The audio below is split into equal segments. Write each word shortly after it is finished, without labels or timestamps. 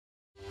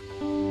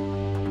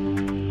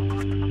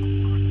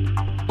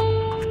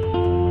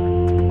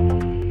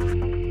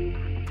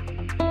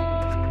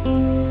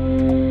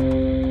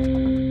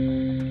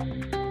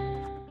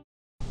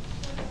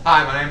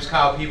Hi, my name is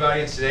Kyle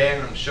Peabody, and today I'm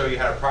going to show you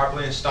how to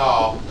properly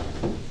install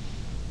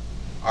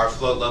our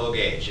float level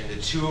gauge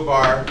into two of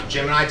our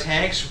Gemini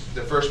tanks.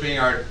 The first being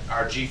our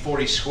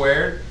G40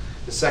 Square.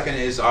 The second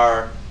is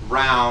our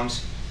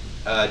round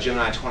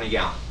Gemini 20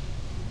 gallon.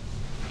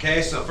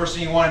 Okay, so first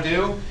thing you want to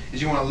do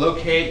is you want to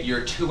locate your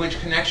 2-inch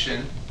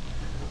connection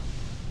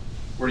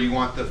where you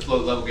want the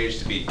float level gauge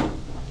to be.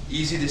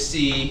 Easy to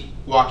see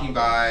walking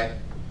by,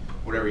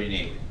 whatever you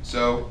need.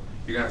 So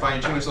you're going to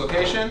find your 2-inch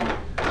location,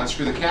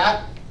 unscrew the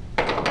cap,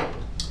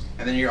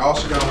 and then you're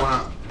also going to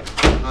want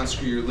to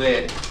unscrew your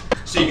lid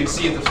so you can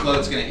see if the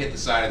float's going to hit the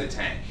side of the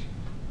tank.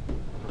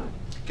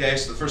 Okay,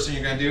 so the first thing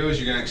you're going to do is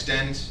you're going to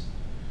extend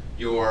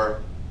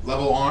your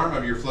level arm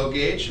of your float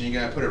gauge and you're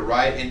going to put it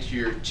right into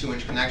your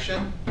 2-inch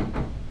connection.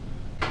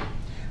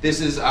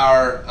 This is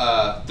our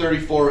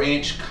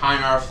 34-inch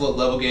Kynar float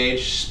level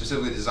gauge,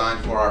 specifically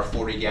designed for our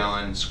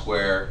 40-gallon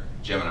Square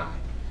Gemini.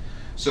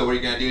 So what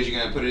you're going to do is you're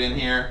going to put it in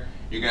here,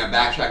 you're going to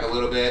backtrack a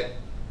little bit,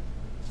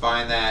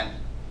 find that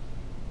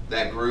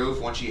groove.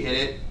 Once you hit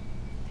it,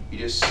 you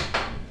just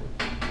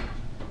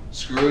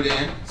screw it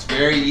in. It's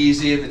very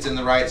easy if it's in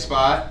the right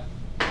spot.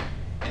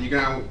 And you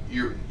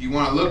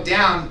want to look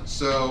down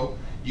so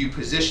you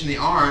position the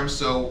arm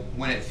so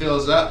when it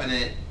fills up and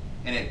it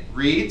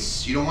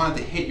reads, you don't want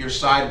it to hit your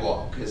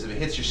sidewall, because if it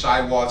hits your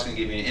sidewall, it's going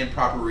to give you an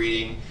improper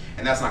reading,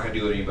 and that's not going to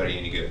do anybody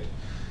any good.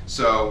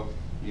 So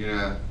you're going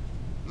to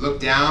look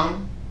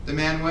down the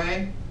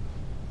manway,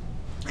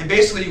 and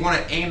basically you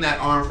want to aim that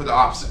arm for the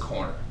opposite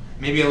corner.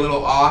 Maybe a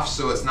little off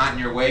so it's not in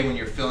your way when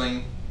you're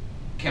filling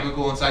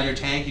chemical inside your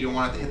tank. You don't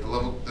want it to hit the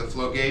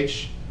float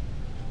gauge.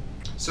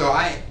 So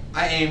I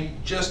aim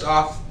just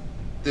off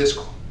this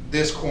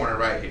corner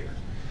right here.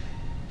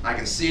 I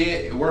can see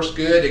it, it works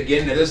good.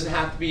 Again, it doesn't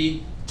have to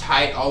be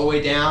tight all the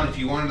way down. If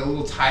you want it a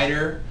little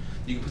tighter,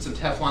 you can put some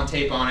Teflon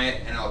tape on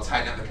it and it'll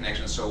tighten up the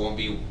connection so it won't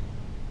be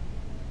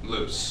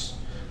loose.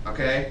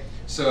 Okay,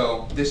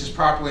 so this is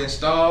properly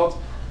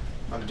installed.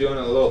 I'm doing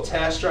a little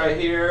test right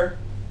here.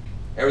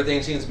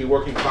 Everything seems to be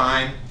working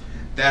fine.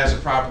 That is a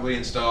properly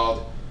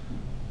installed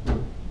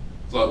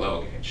float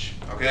level gauge.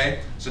 Okay,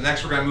 so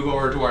next we're going to move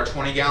over to our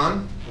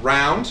 20-gallon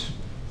round.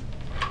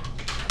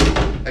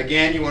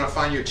 Again, you want to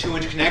find your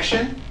 2-inch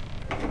connection,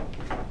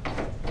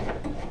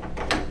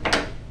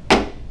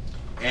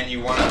 and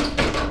you want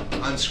to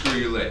unscrew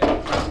your lid.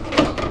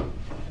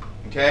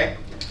 Okay,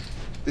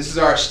 this is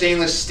our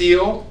stainless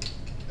steel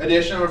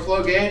edition of our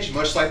float gauge,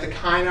 much like the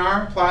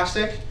Kynar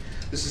plastic.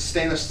 This is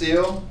stainless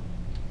steel.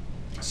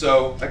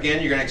 So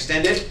again, you're going to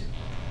extend it,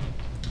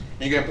 and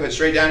you're going to put it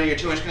straight down in your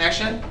 2-inch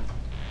connection.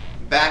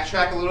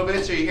 Backtrack a little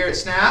bit so you hear it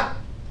snap,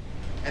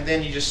 and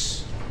then you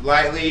just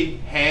lightly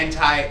hand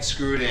tight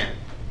screw it in.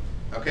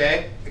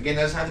 Okay? Again,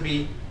 it doesn't have to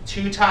be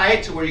too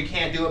tight to where you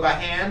can't do it by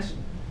hand.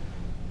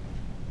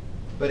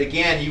 But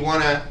again, you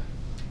want to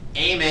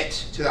aim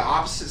it to the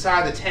opposite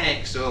side of the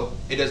tank so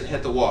it doesn't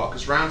hit the wall.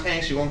 Because round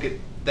tanks, you won't get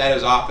that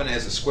as often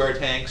as the square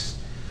tanks.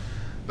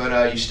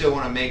 But you still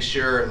want to make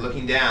sure,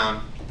 looking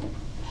down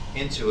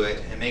into it,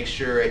 and make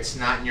sure it's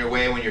not in your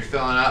way when you're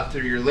filling up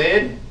through your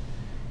lid,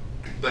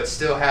 but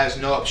still has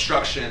no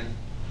obstruction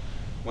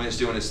when it's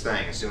doing its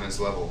thing. It's doing its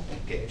level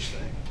gauge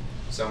thing.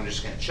 So I'm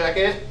just going to check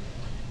it.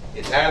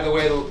 It's out of the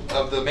way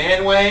of the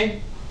manway.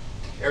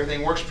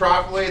 Everything works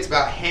properly. It's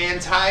about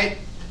hand tight.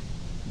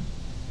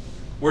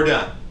 We're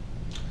done.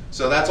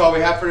 So that's all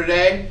we have for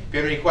today. If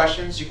you have any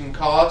questions, you can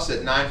call us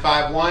at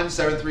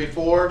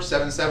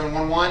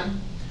 951-734-7711.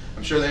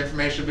 I'm sure the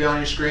information will be on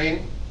your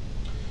screen.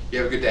 You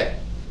have a good day.